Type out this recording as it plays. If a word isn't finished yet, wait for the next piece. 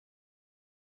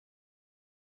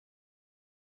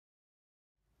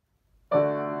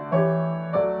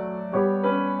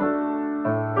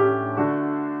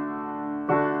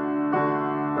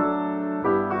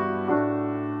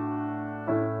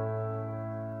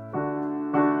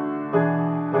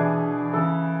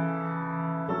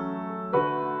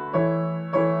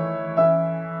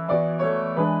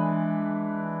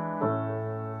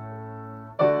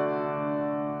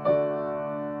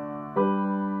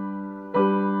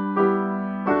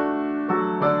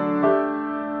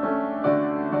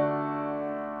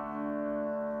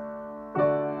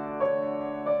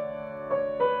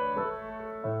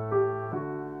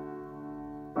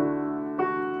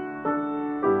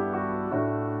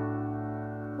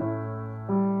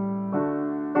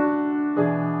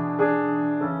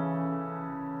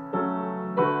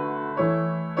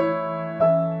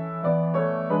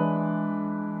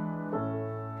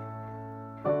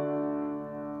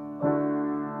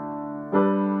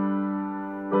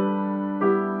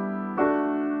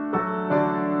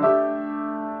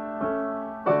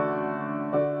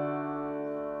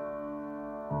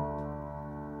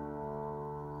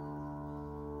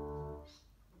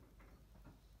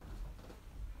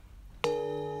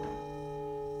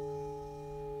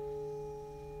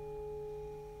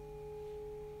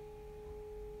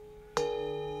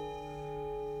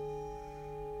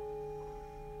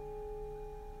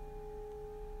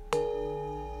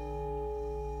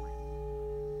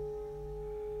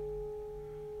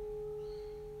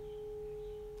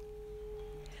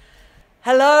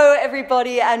Hello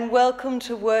everybody and welcome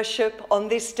to worship on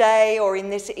this day or in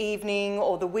this evening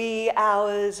or the wee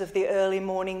hours of the early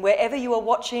morning, wherever you are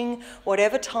watching,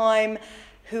 whatever time,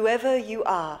 whoever you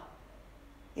are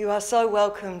so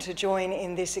welcome to join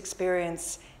in this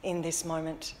experience in this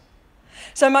moment.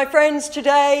 So my friends,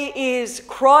 today is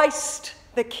Christ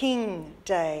the King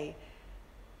Day.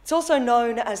 It's also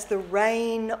known as the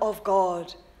rain of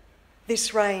God.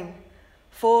 This rain,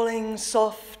 falling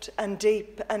soft and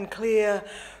deep and clear,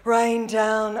 rain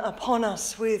down upon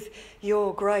us with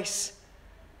your grace.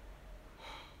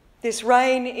 This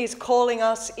rain is calling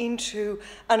us into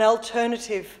an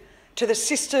alternative to the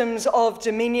systems of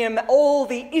dominion, all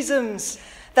the isms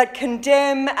that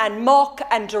condemn and mock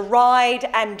and deride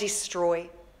and destroy.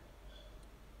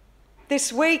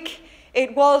 This week,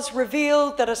 it was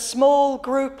revealed that a small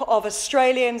group of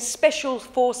Australian special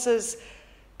forces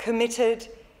committed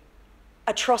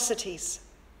atrocities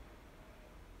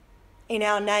in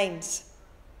our names.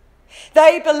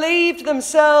 They believed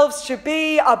themselves to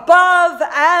be above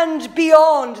and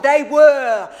beyond. They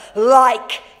were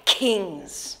like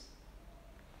kings.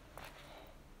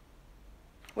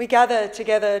 We gather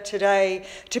together today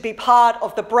to be part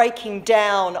of the breaking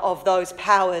down of those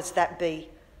powers that be,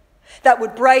 that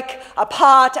would break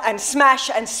apart and smash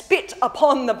and spit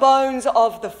upon the bones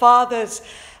of the fathers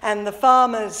and the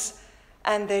farmers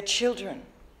and their children.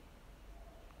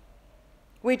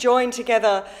 We join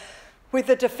together with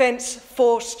the Defence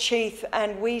Force Chief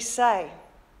and we say,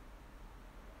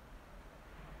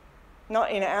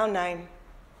 not in our name,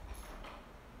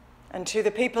 and to the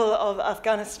people of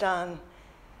Afghanistan,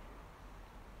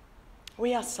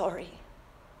 we are sorry.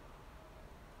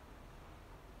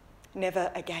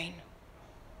 Never again.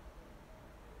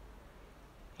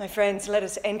 My friends, let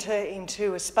us enter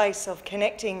into a space of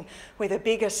connecting with a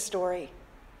bigger story,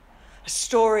 a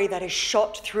story that is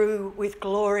shot through with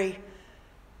glory.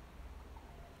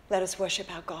 Let us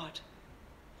worship our God.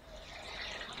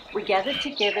 We gather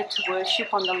together to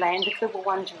worship on the land of the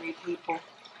Wurundjeri people.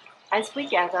 As we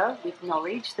gather, we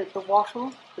acknowledge that the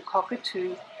wattle, the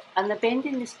cockatoo, and the bend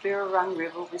in this Birrarung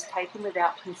River was taken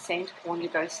without consent or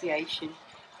negotiation.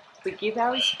 We give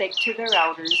our respect to their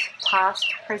elders,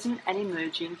 past, present and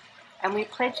emerging, and we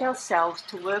pledge ourselves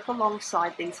to work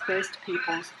alongside these First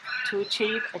Peoples to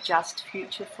achieve a just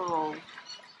future for all.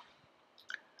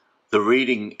 The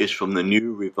reading is from the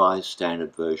New Revised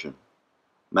Standard Version,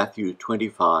 Matthew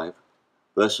 25,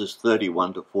 verses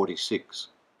 31 to 46.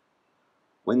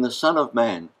 When the Son of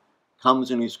Man comes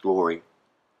in his glory,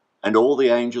 and all the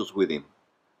angels with him,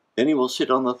 then he will sit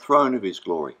on the throne of his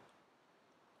glory.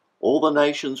 All the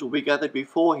nations will be gathered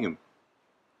before him,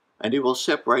 and he will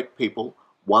separate people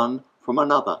one from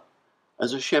another,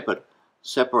 as a shepherd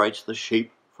separates the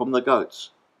sheep from the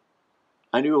goats.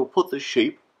 And he will put the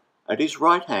sheep at his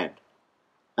right hand,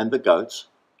 and the goats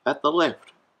at the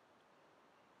left.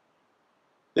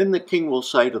 Then the king will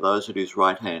say to those at his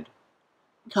right hand,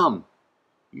 "Come,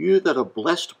 you that are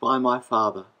blessed by my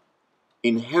Father,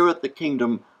 inherit the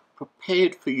kingdom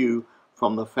prepared for you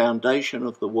from the foundation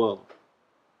of the world.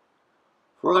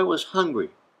 For I was hungry,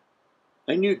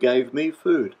 and you gave me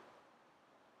food.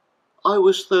 I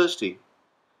was thirsty,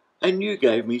 and you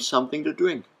gave me something to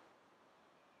drink.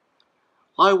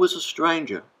 I was a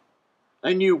stranger,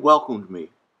 and you welcomed me.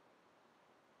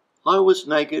 I was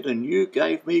naked, and you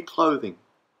gave me clothing.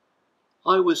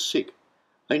 I was sick,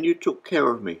 and you took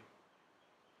care of me.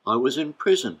 I was in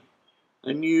prison,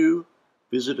 and you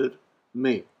visited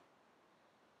me."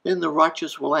 Then the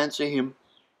righteous will answer him,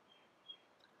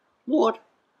 "Lord,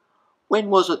 when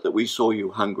was it that we saw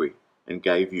you hungry and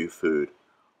gave you food,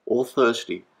 or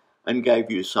thirsty and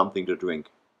gave you something to drink?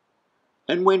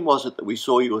 And when was it that we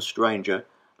saw you a stranger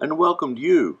and welcomed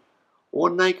you, or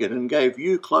naked and gave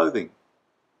you clothing?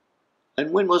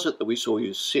 And when was it that we saw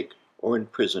you sick or in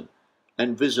prison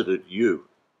and visited you?"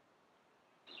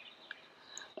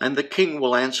 And the king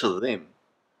will answer them,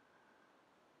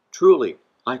 "Truly,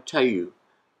 I tell you,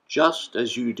 just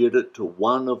as you did it to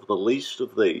one of the least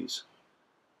of these,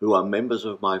 who are members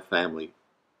of my family,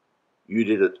 you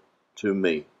did it to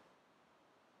me."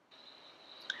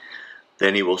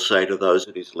 Then he will say to those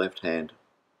at his left hand,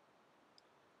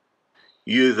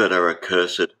 "You that are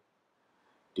accursed,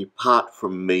 depart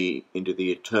from me into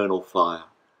the eternal fire,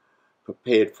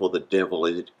 prepared for the devil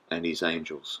and his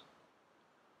angels.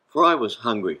 For I was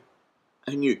hungry,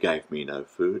 and you gave me no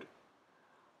food.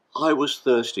 I was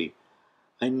thirsty,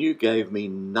 and you gave me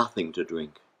nothing to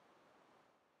drink.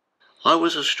 I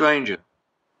was a stranger,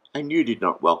 and you did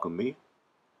not welcome me.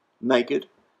 Naked,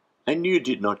 and you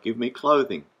did not give me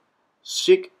clothing.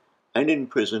 Sick and in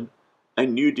prison,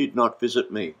 and you did not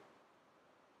visit me."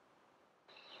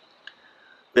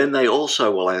 Then they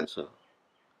also will answer,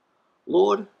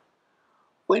 Lord,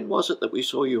 when was it that we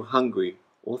saw you hungry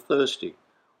or thirsty,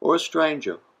 or a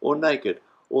stranger, or naked,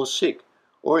 or sick,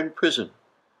 or in prison,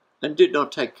 and did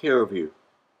not take care of you?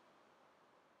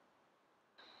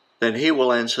 Then he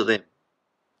will answer them,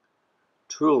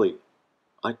 Truly,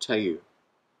 I tell you,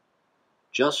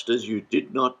 just as you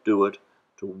did not do it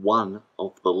to one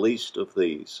of the least of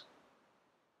these,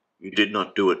 you did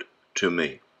not do it to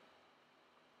me.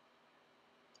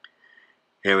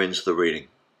 Here ends the reading.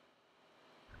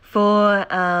 For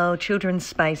our children's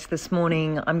space this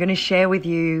morning, I'm going to share with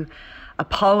you a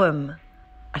poem,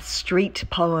 a street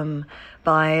poem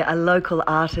by a local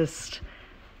artist.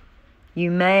 You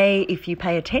may, if you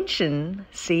pay attention,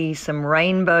 see some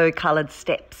rainbow-coloured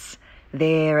steps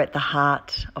there at the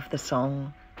heart of the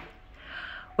song.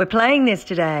 We're playing this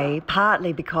today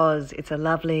partly because it's a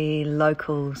lovely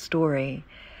local story,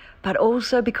 but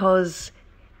also because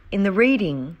in the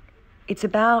reading, it's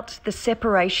about the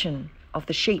separation of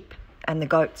the sheep and the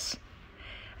goats.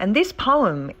 And this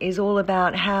poem is all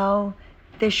about how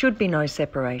there should be no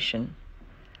separation,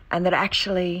 and that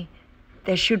actually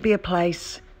there should be a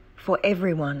place for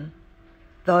everyone,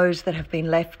 those that have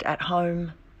been left at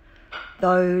home,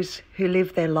 those who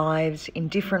live their lives in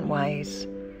different ways,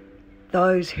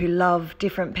 those who love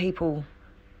different people,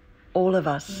 all of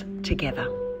us together.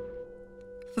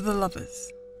 For the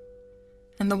lovers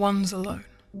and the ones alone,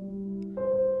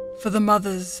 for the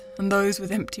mothers and those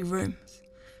with empty rooms,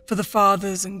 for the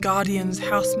fathers and guardians,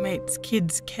 housemates,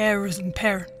 kids, carers and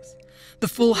parents, the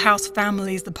full house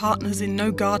families, the partners in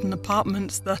no garden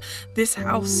apartments, this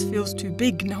house feels too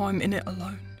big, now I'm in it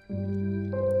alone.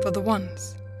 For the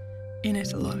ones in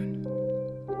it alone.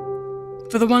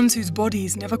 For the ones whose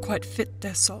bodies never quite fit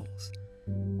their souls.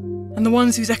 And the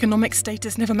ones whose economic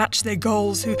status never matched their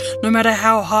goals, who, no matter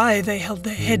how high they held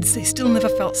their heads, they still never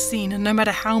felt seen, and no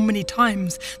matter how many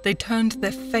times they turned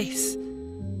their face,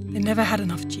 they never had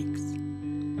enough cheeks.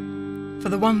 For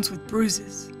the ones with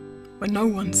bruises, where no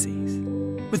one sees,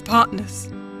 with partners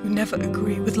who never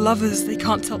agree, with lovers they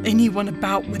can't tell anyone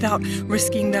about without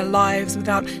risking their lives,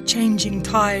 without changing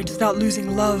tides, without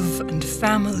losing love and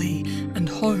family and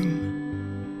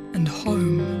home and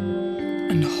home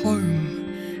and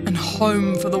home and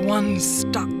home. For the ones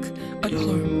stuck at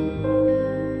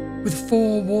home, with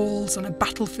four walls and a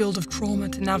battlefield of trauma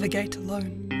to navigate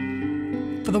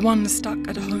alone. For the ones stuck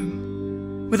at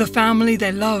home, with a family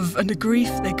they love and a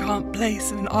grief they can't place,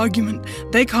 and an argument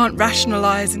they can't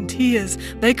rationalise, and tears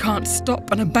they can't stop,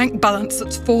 and a bank balance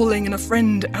that's falling, and a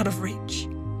friend out of reach.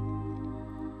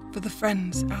 For the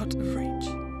friends out of reach,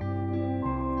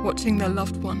 watching their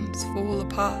loved ones fall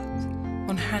apart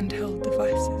on handheld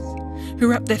devices, who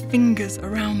wrap their fingers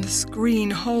around the screen,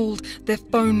 hold their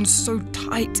phones so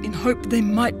tight in hope they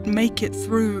might make it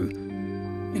through,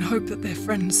 in hope that their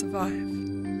friends survive.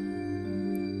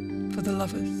 For the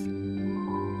lovers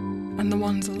and the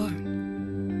ones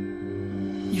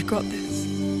alone, you've got this.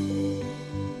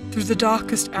 Through the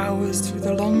darkest hours, through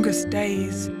the longest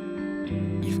days,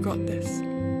 you've got this.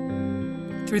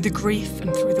 Through the grief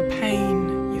and through the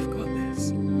pain, you've got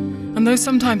this. And though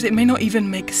sometimes it may not even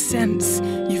make sense,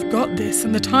 you've got this.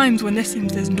 And the times when there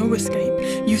seems there's no escape,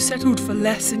 you settled for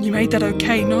less and you made that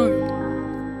okay. No,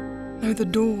 the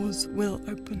doors will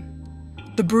open.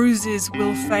 The bruises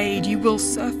will fade. You will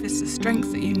surface the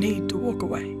strength that you need to walk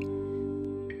away.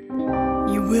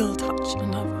 You will touch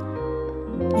another.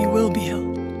 You will be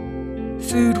held.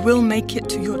 Food will make it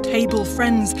to your table.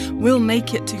 Friends will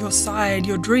make it to your side.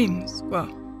 Your dreams, well,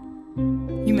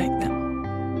 you make them.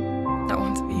 That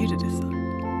one's for you to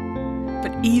decide.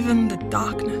 But even the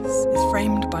darkness is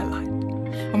framed by light.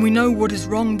 And we know what is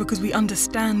wrong because we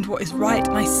understand what is right.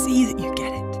 And I see that you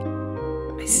get it.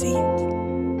 I see it.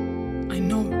 I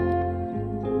know,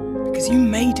 because you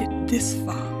made it this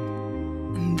far,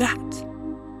 and that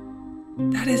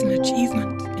is an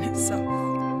achievement in itself.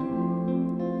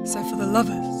 So for the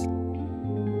lovers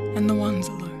and the ones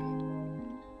alone,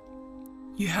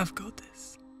 you have got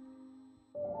this.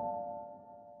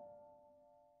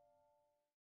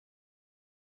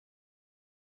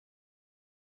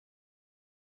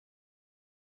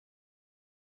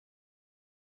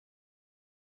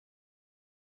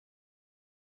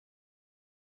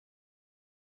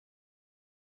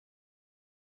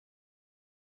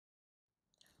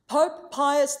 Pope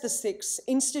Pius VI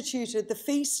instituted the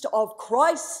feast of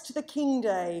Christ the King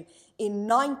Day in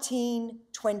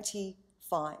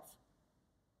 1925.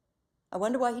 I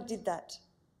wonder why he did that.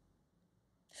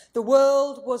 The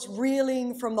world was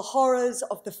reeling from the horrors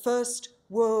of the First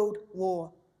World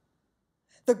War.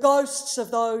 The ghosts of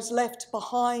those left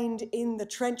behind in the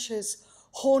trenches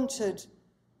haunted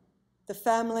the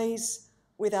families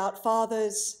without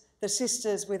fathers, the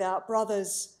sisters without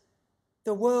brothers.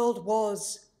 The world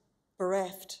was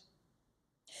bereft.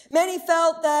 Many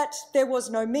felt that there was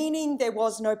no meaning, there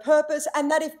was no purpose, and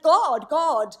that if God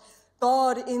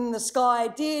in the sky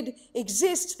did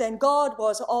exist, then God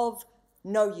was of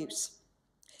no use.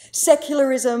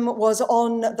 Secularism was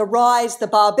on the rise, the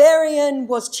barbarian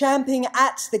was champing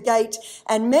at the gate,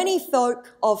 and many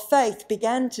folk of faith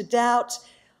began to doubt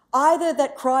either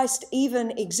that Christ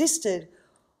even existed,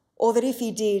 or that if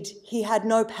he did, he had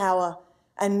no power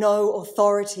and no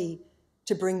authority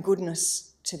to bring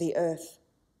goodness to the earth.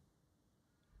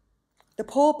 The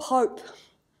poor Pope,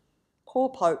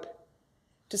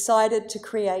 decided to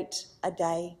create a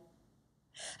day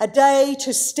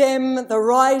to stem the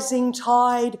rising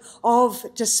tide of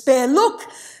despair. Look,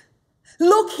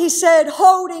 he said,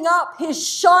 holding up his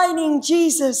shining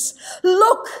Jesus.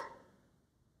 Look,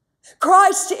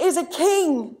 Christ is a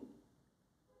king.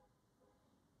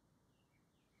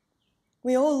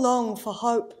 We all long for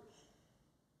hope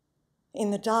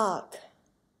in the dark.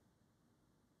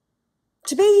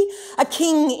 To be a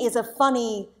king is a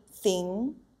funny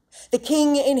thing. The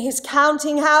king in his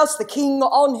counting house, the king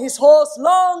on his horse,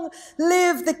 long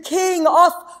live the king,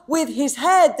 off with his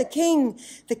head. The king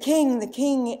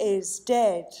is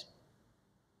dead.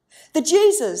 The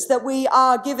Jesus that we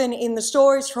are given in the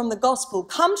stories from the gospel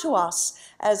come to us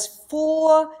as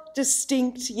four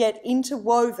distinct yet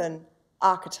interwoven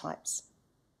archetypes.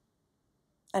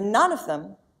 And none of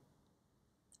them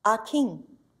are king.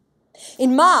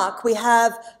 In Mark, we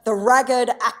have the ragged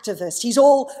activist. He's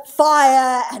all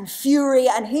fire and fury,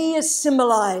 and he is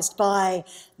symbolised by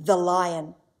the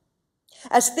lion.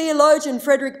 As theologian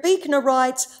Frederick Buechner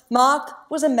writes, Mark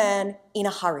was a man in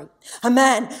a hurry, a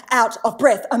man out of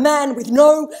breath, a man with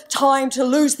no time to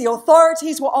lose. The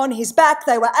authorities were on his back,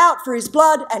 they were out for his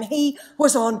blood, and he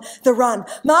was on the run.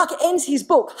 Mark ends his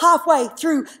book halfway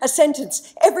through a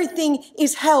sentence. Everything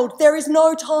is held. There is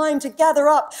no time to gather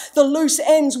up the loose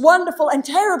ends. Wonderful and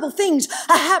terrible things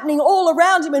are happening all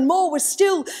around him, and more was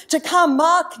still to come.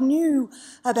 Mark knew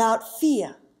about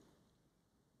fear.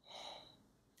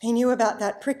 He knew about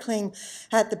that prickling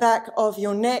at the back of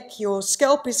your neck. Your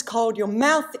scalp is cold, your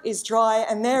mouth is dry,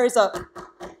 and there is a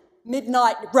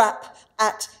midnight rap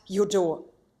at your door.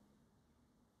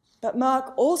 But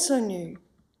Mark also knew.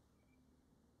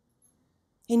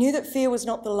 He knew that fear was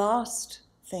not the last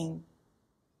thing.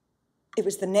 It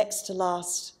was the next to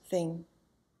last thing.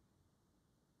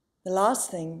 The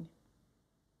last thing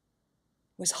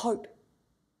was hope.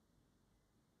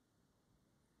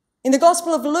 In the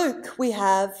Gospel of Luke, we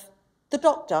have the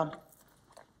doctor,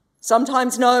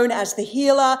 sometimes known as the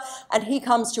healer, and he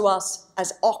comes to us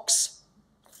as Ox.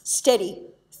 Steady,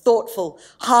 thoughtful,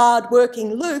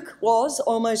 hard-working. Luke was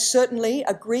almost certainly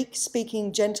a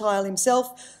Greek-speaking Gentile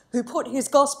himself who put his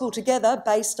gospel together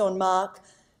based on Mark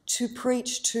to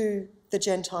preach to the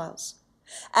Gentiles.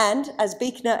 And, as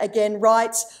Buechner again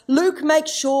writes, Luke makes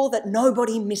sure that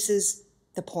nobody misses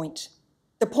the point.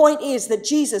 The point is that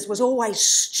Jesus was always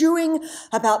stewing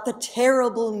about the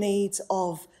terrible needs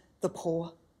of the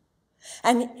poor.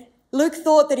 And Luke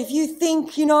thought that if you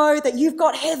think, that you've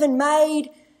got heaven made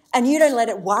and you don't let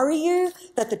it worry you,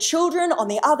 that the children on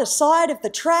the other side of the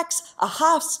tracks are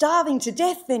half starving to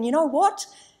death, then you know what?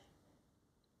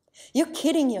 You're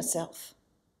kidding yourself.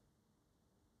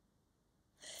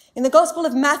 In the Gospel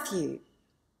of Matthew,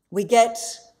 we get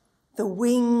the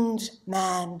winged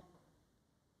man,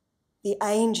 the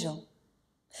angel.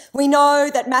 We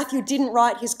know that Matthew didn't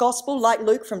write his gospel like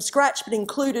Luke from scratch, but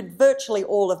included virtually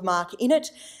all of Mark in it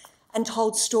and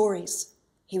told stories.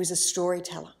 He was a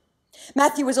storyteller.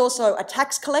 Matthew was also a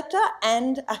tax collector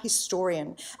and a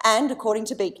historian. And according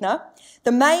to Buechner,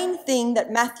 the main thing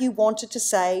that Matthew wanted to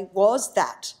say was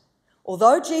that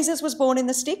although Jesus was born in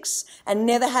the sticks and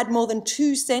never had more than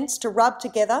 2 cents to rub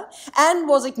together and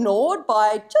was ignored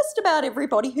by just about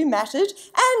everybody who mattered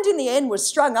and in the end was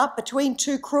strung up between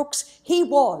 2 crooks, he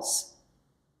was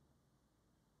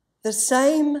the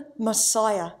same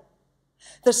Messiah,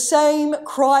 the same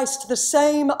Christ, the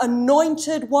same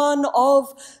anointed one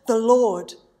of the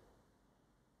Lord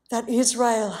that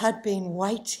Israel had been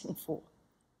waiting for,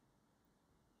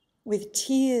 with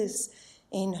tears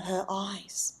in her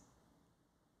eyes.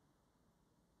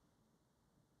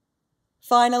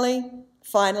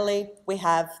 Finally, we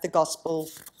have the Gospel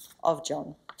of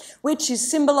John, which is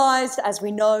symbolised, as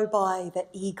we know, by the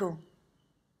eagle.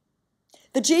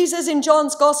 The Jesus in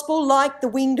John's Gospel, like the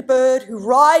winged bird who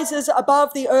rises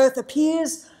above the earth,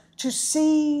 appears to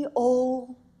see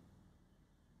all,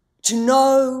 to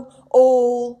know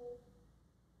all,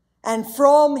 And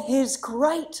from his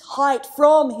great height,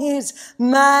 from his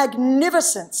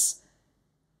magnificence,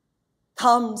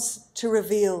 comes to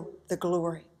reveal the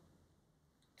glory.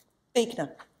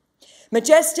 Beekner,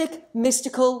 majestic,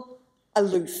 mystical,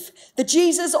 aloof. The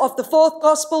Jesus of the fourth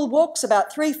gospel walks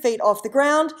about 3 feet off the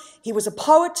ground. He was a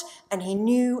poet and he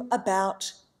knew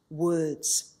about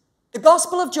words. The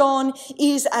Gospel of John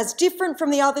is as different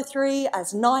from the other three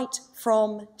as night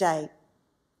from day.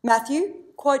 Matthew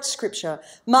quotes scripture.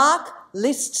 Mark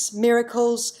lists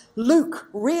miracles. Luke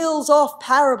reels off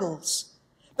parables.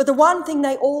 But the one thing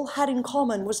they all had in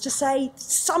common was to say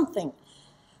something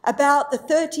about the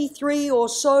 33 or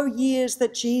so years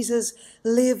that Jesus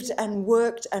lived and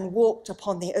worked and walked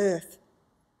upon the earth.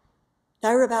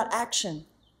 They were about action.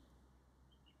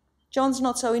 John's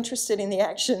not so interested in the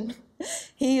action.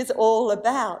 He is all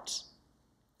about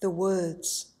the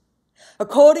words.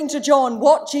 According to John,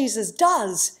 what Jesus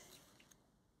does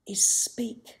is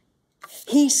speak.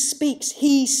 He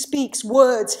speaks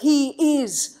words. He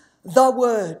is the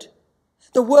word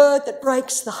that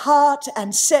breaks the heart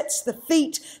and sets the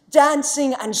feet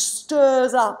dancing and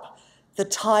stirs up the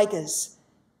tigers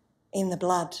in the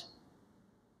blood.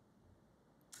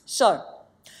 So,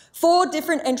 4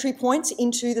 different entry points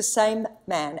into the same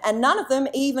man, and none of them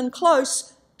even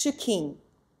close to king.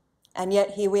 And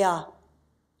yet here we are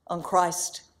on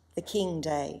Christ the King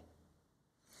Day.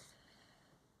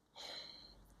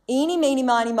 Eeny, meeny,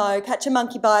 miny, mo, catch a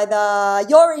monkey by the,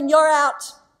 you're in, you're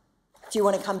out. Do you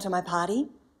want to come to my party?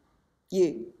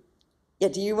 You. Yeah,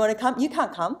 do you want to come? You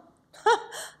can't come.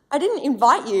 I didn't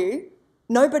invite you.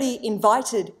 Nobody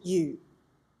invited you.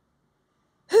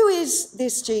 Who is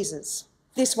this Jesus?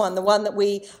 This one, the one that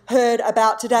we heard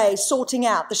about today, sorting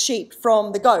out the sheep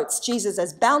from the goats. Jesus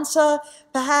as bouncer,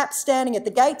 perhaps standing at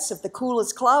the gates of the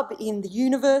coolest club in the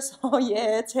universe. Oh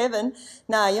yeah, it's heaven.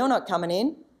 No, you're not coming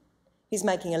in. He's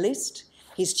making a list.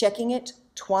 He's checking it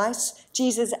twice.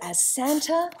 Jesus as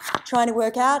Santa, trying to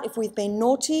work out if we've been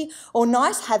naughty or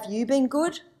nice. Have you been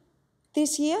good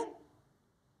this year?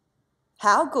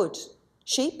 How good?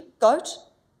 Sheep? Goat?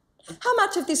 How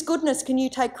much of this goodness can you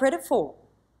take credit for?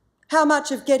 How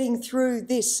much of getting through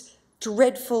this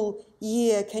dreadful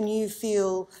year can you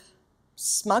feel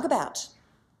smug about?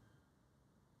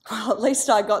 Well, at least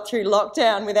I got through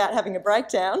lockdown without having a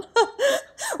breakdown.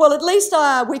 Well, at least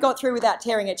we got through without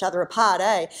tearing each other apart,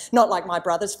 eh? Not like my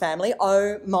brother's family.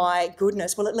 Oh, my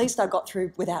goodness. Well, at least I got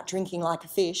through without drinking like a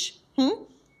fish.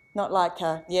 Not like,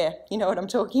 yeah, you know what I'm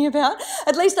talking about.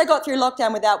 At least I got through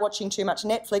lockdown without watching too much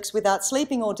Netflix, without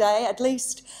sleeping all day. At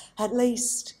least.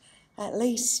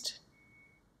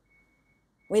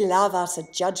 We love us a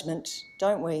judgment,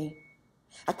 don't we?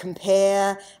 A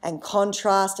compare and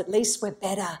contrast. At least we're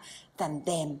better than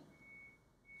them.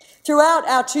 Throughout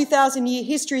our 2,000-year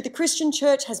history, the Christian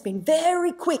church has been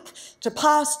very quick to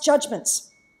pass judgments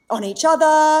on each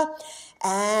other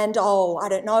and,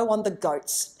 on the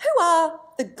goats. Who are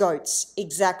the goats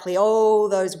exactly? Oh,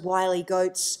 those wily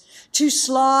goats. Too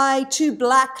sly, too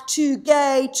black, too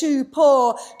gay, too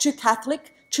poor, too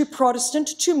Catholic, too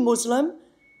Protestant, too Muslim,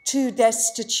 too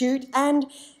destitute. And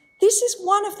this is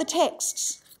one of the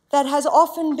texts that has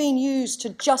often been used to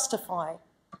justify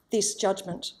this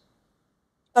judgment.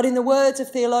 But in the words of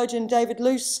theologian David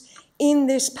Luce, in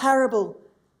this parable,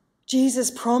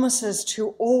 Jesus promises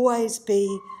to always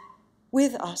be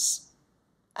with us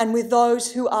and with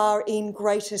those who are in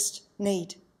greatest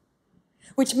need.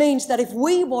 Which means that if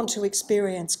we want to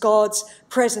experience God's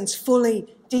presence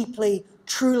fully, deeply,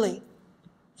 truly,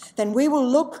 then we will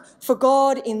look for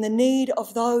God in the need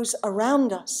of those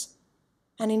around us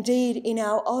and indeed in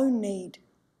our own need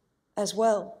as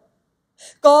well.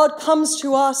 God comes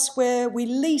to us where we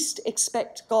least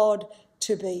expect God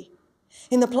to be,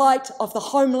 in the plight of the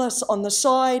homeless, on the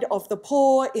side of the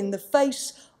poor, in the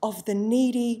face of the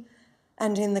needy,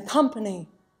 and in the company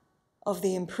of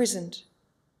the imprisoned.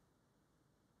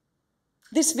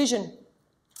 This vision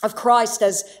of Christ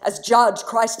as judge,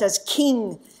 Christ as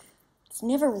king, it's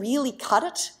never really cut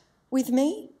it with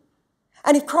me.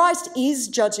 And if Christ is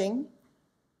judging,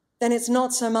 then it's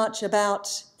not so much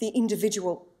about the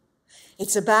individual.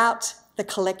 It's about the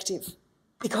collective,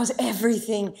 because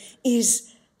everything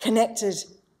is connected.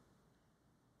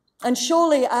 And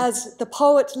surely, as the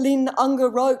poet Lynn Unger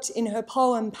wrote in her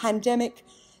poem Pandemic,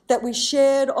 that we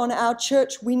shared on our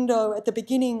church window at the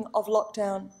beginning of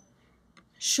lockdown,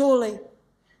 surely,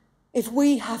 if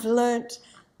we have learnt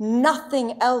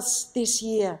nothing else this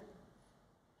year,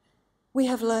 we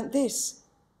have learnt this,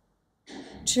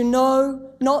 To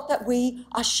know not that we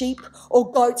are sheep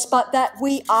or goats, but that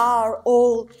we are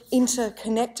all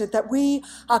interconnected, that we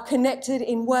are connected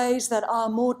in ways that are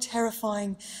more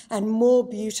terrifying and more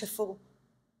beautiful.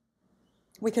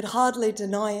 We could hardly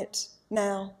deny it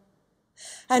now.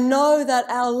 And know that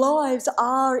our lives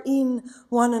are in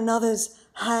one another's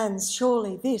hands.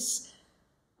 Surely this,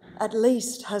 at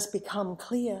least, has become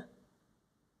clear.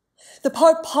 The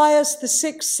Pope Pius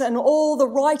VI and all the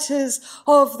writers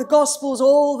of the Gospels,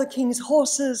 all the King's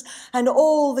horses and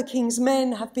all the King's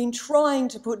men have been trying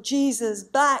to put Jesus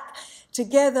back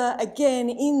together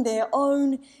again in their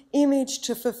own image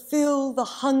to fulfill the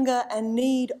hunger and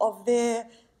need of their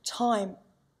time.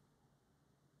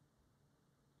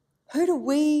 Who do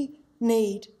we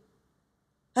need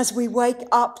as we wake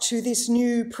up to this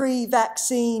new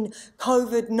pre-vaccine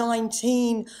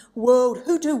COVID-19 world?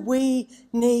 Who do we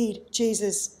need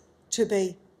Jesus to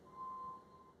be?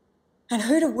 And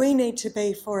who do we need to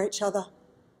be for each other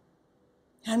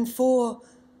and for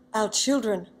our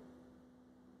children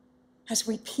as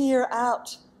we peer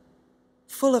out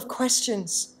full of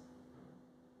questions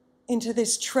into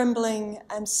this trembling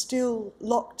and still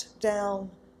locked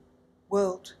down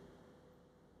world?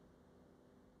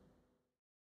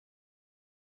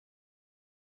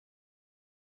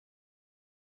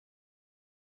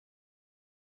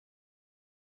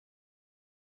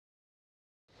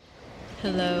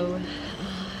 Hello.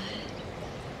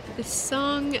 This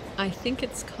song, I think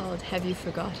it's called Have You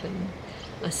Forgotten?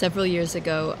 Several years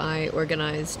ago, I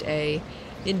organized a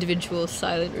individual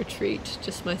silent retreat,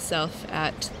 just myself,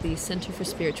 at the Centre for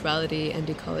Spirituality and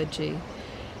Ecology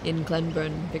in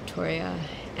Glenburn, Victoria.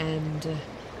 And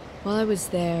while I was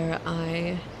there,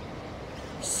 I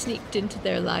snuck into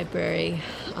their library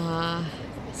and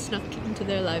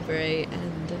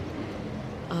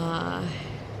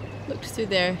looked through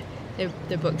their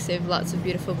books. They have lots of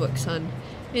beautiful books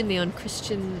mainly on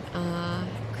Christian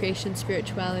creation,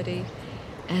 spirituality,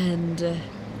 and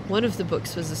one of the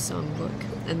books was a songbook,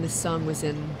 and this song was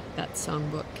in that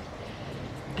songbook.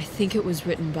 I think it was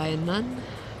written by a nun,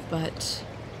 but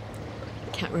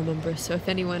I can't remember, so if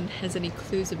anyone has any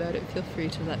clues about it, feel free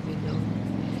to let me know.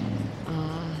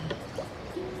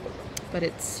 But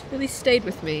it's really stayed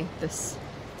with me, this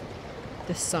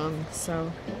song,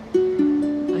 so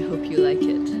I hope you like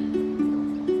it.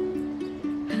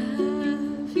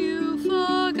 Have you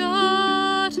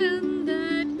forgotten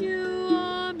that you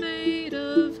are made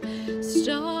of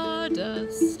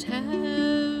stardust?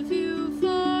 Have you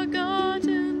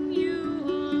forgotten you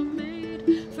are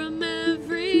made from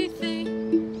everything?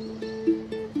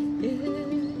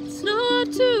 It's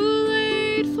not too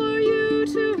late for you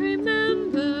to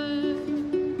remember.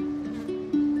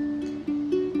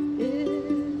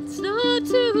 It's not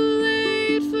too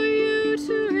late for you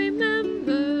to remember.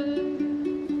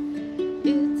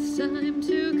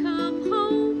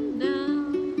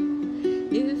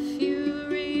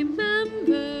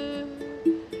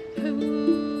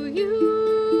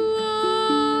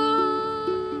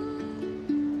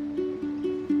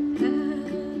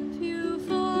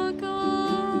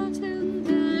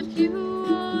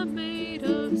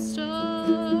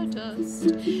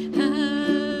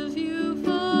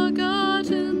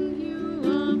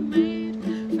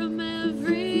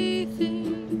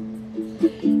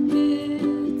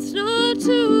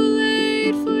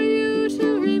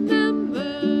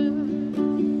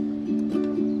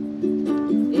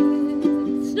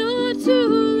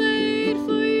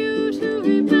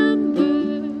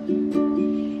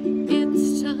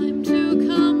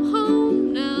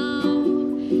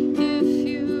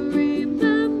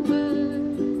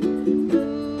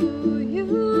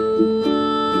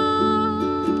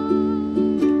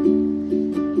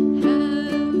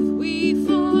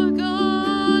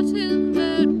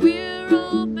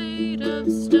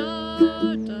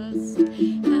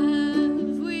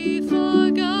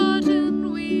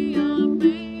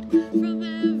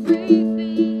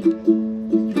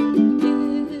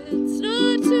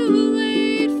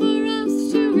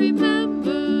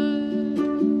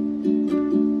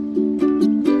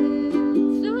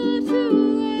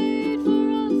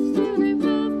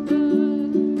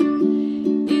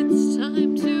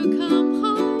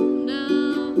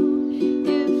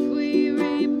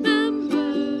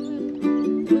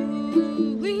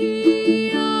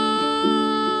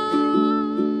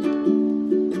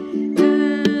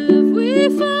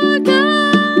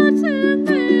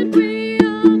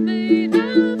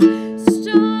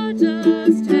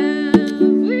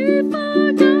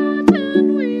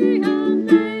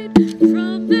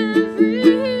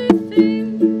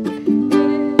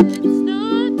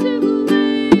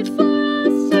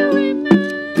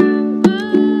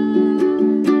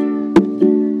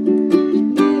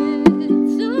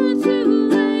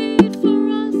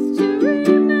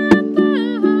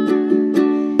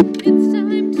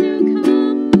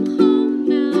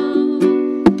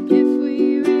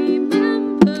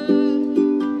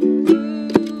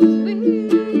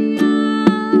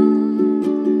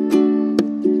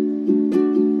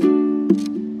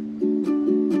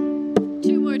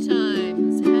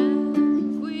 times have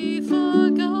we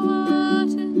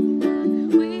forgotten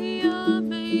that we are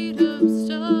made of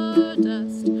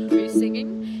stardust? Are you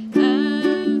singing?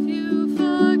 Have you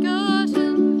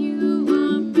forgotten you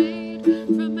are made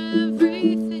from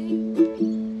everything?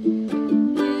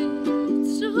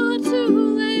 It's not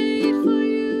too late for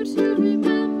you to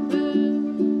remember.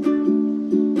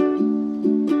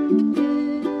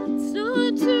 It's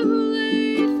not too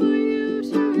late for you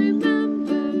to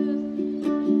remember.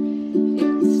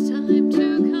 It's time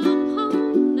to come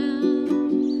home now.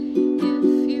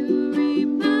 If you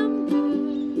remember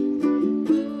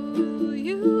who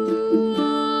you are.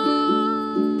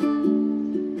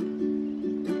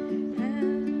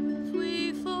 Have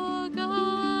we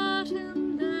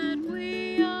forgotten that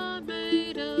we are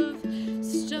made of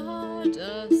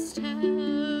stardust?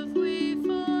 Have we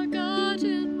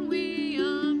forgotten we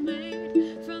are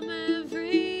made from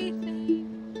everything?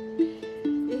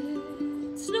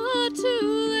 It's not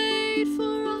too late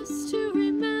for us to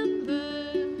remember.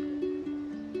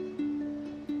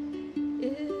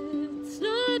 It's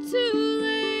not too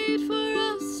late for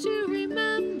us to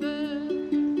remember.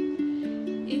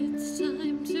 It's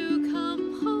time to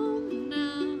come home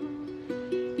now.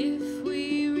 If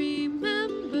we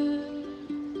remember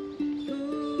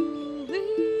who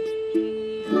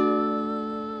we are.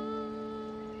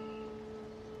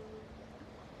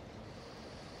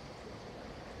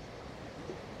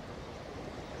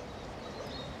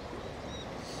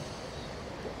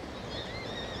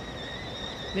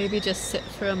 Maybe just sit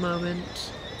for a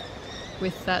moment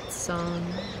with that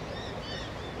song,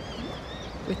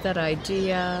 with that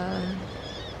idea,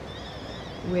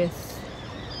 with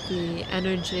the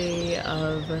energy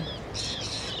of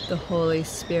the Holy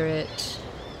Spirit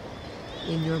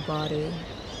in your body.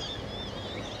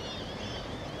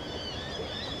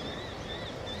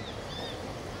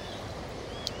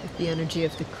 With the energy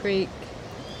of the creek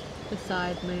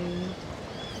beside me.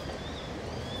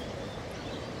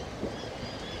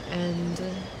 And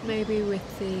maybe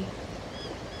with the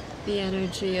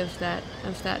energy of that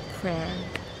prayer.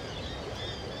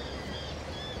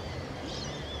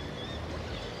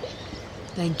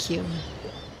 Thank you.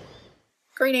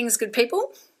 Greetings, good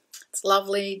people. It's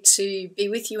lovely to be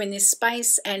with you in this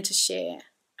space and to share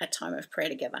a time of prayer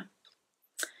together.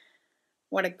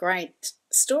 What a great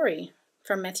story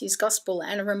from Matthew's Gospel,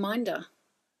 and a reminder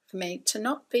for me to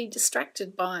not be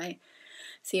distracted by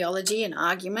theology and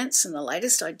arguments and the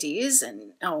latest ideas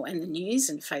and the news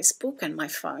and Facebook and my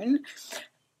phone,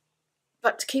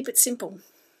 but to keep it simple.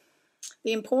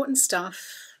 The important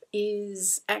stuff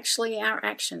is actually our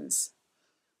actions.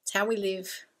 It's how we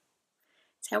live.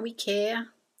 It's how we care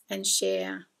and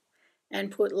share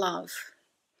and put love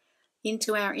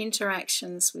into our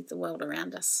interactions with the world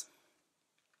around us.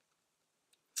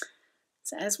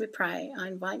 So as we pray, I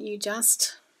invite you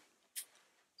just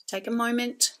to take a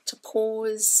moment to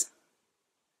pause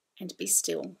and to be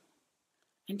still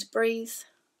and to breathe.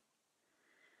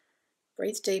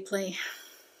 Breathe deeply.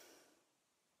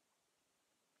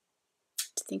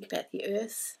 To think about the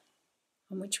earth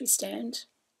on which we stand.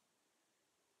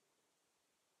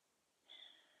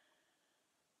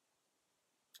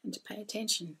 And to pay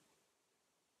attention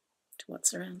to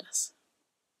what's around us.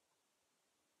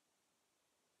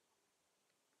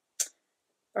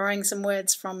 Borrowing some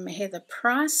words from Heather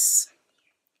Price,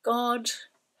 God,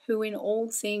 who in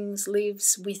all things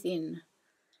lives within,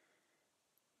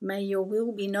 may your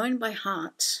will be known by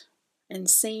heart and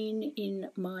seen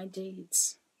in my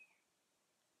deeds.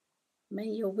 May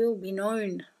your will be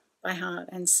known by heart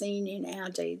and seen in our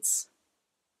deeds.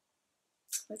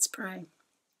 Let's pray.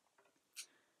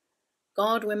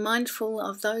 God, we're mindful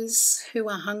of those who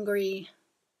are hungry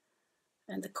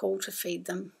and the call to feed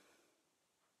them.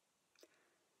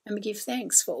 And we give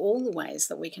thanks for all the ways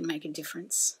that we can make a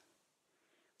difference.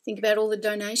 Think about all the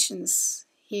donations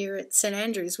here at St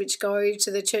Andrews which go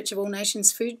to the Church of All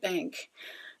Nations Food Bank.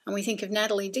 And we think of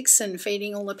Natalie Dixon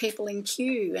feeding all the people in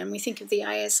Kew. And we think of the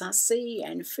ASRC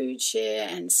and Food Share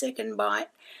and Second Bite.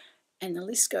 And the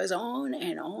list goes on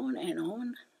and on and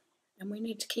on. And we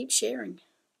need to keep sharing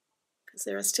because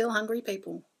there are still hungry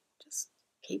people. Just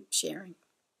keep sharing.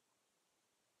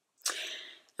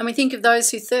 And we think of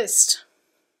those who thirst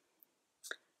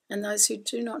and those who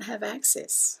do not have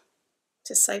access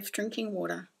to safe drinking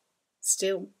water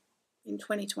still in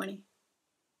 2020.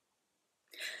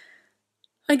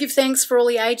 I give thanks for all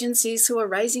the agencies who are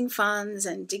raising funds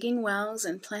and digging wells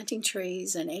and planting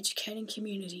trees and educating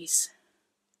communities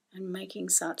and making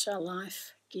such a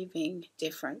life-giving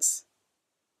difference.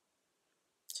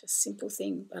 It's a simple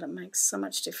thing, but it makes so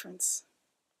much difference.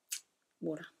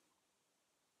 Water.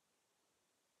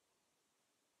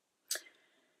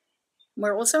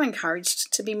 We're also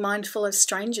encouraged to be mindful of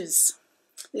strangers.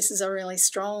 This is a really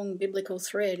strong biblical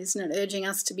thread, isn't it? Urging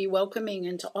us to be welcoming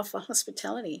and to offer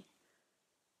hospitality.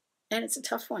 And it's a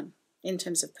tough one in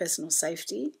terms of personal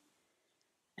safety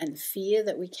and the fear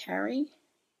that we carry, and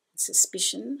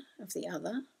suspicion of the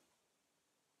other.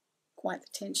 Quite the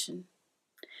tension.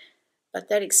 But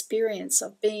that experience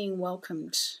of being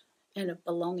welcomed and of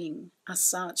belonging are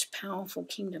such powerful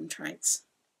kingdom traits.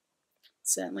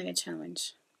 Certainly a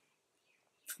challenge.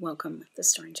 Welcome the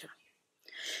stranger.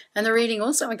 And the reading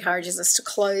also encourages us to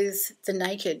clothe the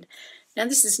naked. Now,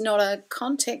 this is not a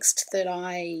context that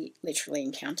I literally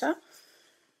encounter,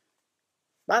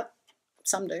 but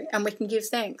some do, and we can give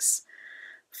thanks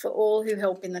for all who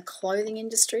help in the clothing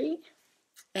industry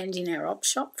and in our op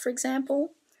shop, for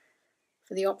example,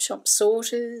 for the op shop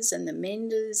sorters and the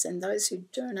menders and those who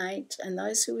donate and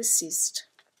those who assist,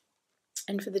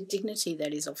 and for the dignity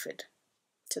that is offered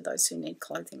to those who need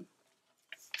clothing.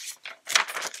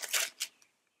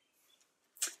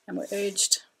 And we're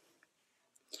urged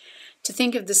to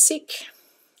think of the sick,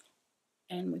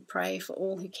 and we pray for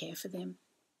all who care for them.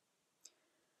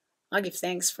 I give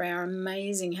thanks for our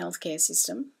amazing healthcare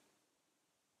system,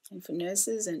 and for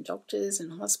nurses and doctors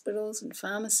and hospitals and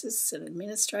pharmacists and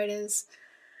administrators.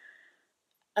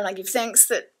 And I give thanks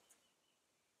that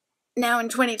now in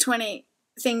 2020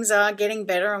 things are getting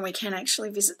better and we can actually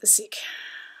visit the sick.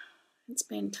 It's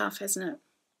been tough, hasn't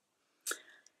it?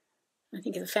 I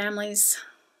think of the families,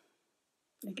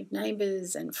 I think of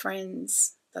neighbours and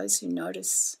friends, those who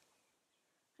notice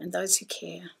and those who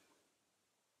care.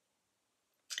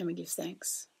 And we give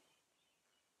thanks.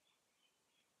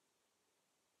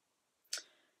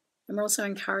 And we're also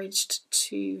encouraged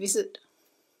to visit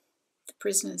the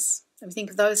prisoners. And we think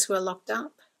of those who are locked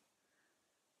up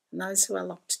and those who are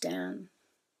locked down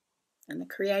and the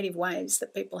creative ways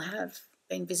that people have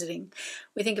been visiting.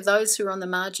 We think of those who are on the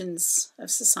margins of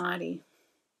society,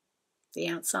 the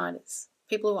outsiders,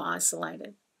 people who are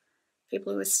isolated,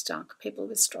 people who are stuck, people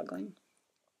who are struggling.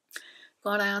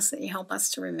 God, I ask that you help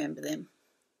us to remember them,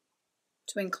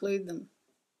 to include them,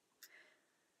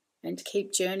 and to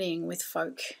keep journeying with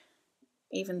folk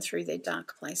even through their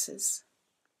dark places,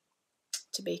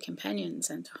 to be companions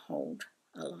and to hold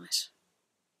a light.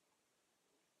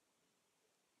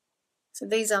 So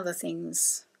these are the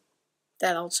things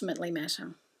that ultimately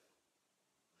matter.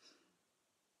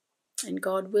 And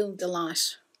God will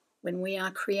delight when we are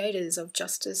creators of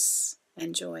justice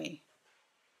and joy,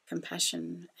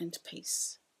 compassion and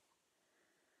peace.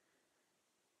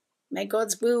 May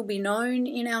God's will be known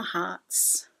in our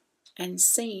hearts and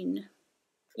seen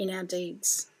in our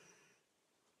deeds.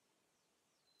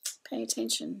 Pay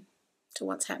attention to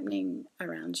what's happening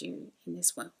around you in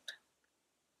this world.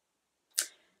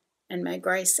 And may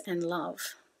grace and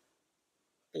love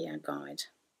be our guide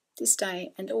this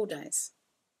day and all days.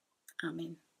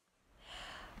 Amen.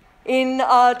 In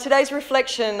today's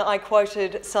reflection, I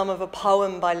quoted some of a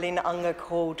poem by Lynn Unger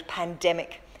called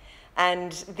Pandemic.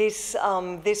 And this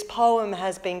poem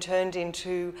has been turned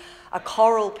into a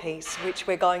choral piece, which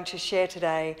we're going to share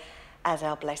today as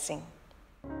our blessing.